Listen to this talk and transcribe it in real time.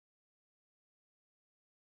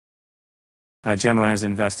Gemini is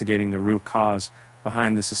investigating the root cause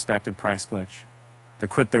behind the suspected price glitch. The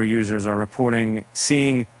crypto users are reporting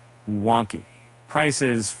seeing wonky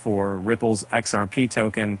prices for Ripple's XRP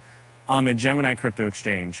token on the Gemini crypto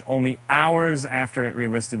exchange, only hours after it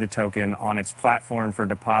relisted the token on its platform for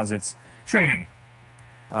deposits trading.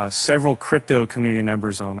 Several crypto community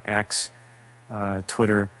members on X,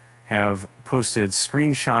 Twitter, have posted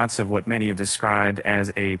screenshots of what many have described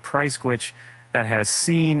as a price glitch that has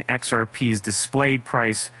seen XRP's displayed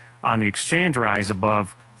price on the exchange rise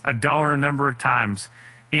above $1 a number of times,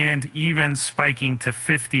 and even spiking to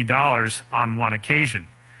 $50 on one occasion.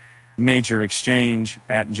 Major exchange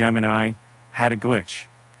at Gemini had a glitch.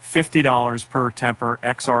 $50 per temper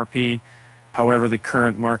XRP. However, the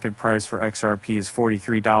current market price for XRP is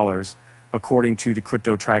 $43, according to the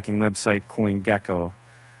crypto tracking website CoinGecko.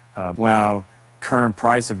 Wow, current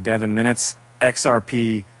price of Devon minutes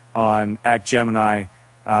XRP at Gemini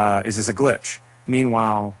is this a glitch?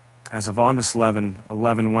 Meanwhile, as of August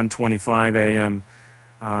 1:25 a.m.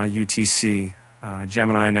 UTC,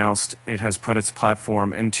 Gemini announced it has put its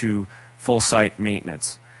platform into full site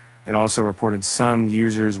maintenance. It also reported some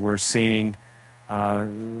users were seeing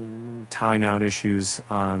timeout issues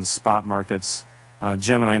on spot markets.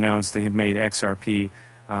 Gemini announced they had made XRP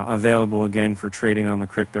available again for trading on the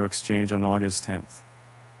crypto exchange on August 10th.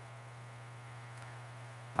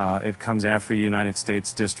 It comes after the United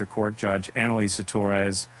States District Court Judge Annalisa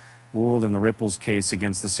Torres ruled in the Ripple's case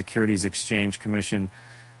against the Securities Exchange Commission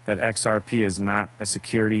that XRP is not a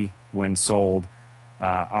security when sold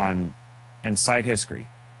in site history.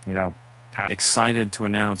 Excited to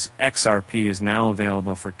announce XRP is now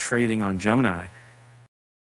available for trading on Gemini.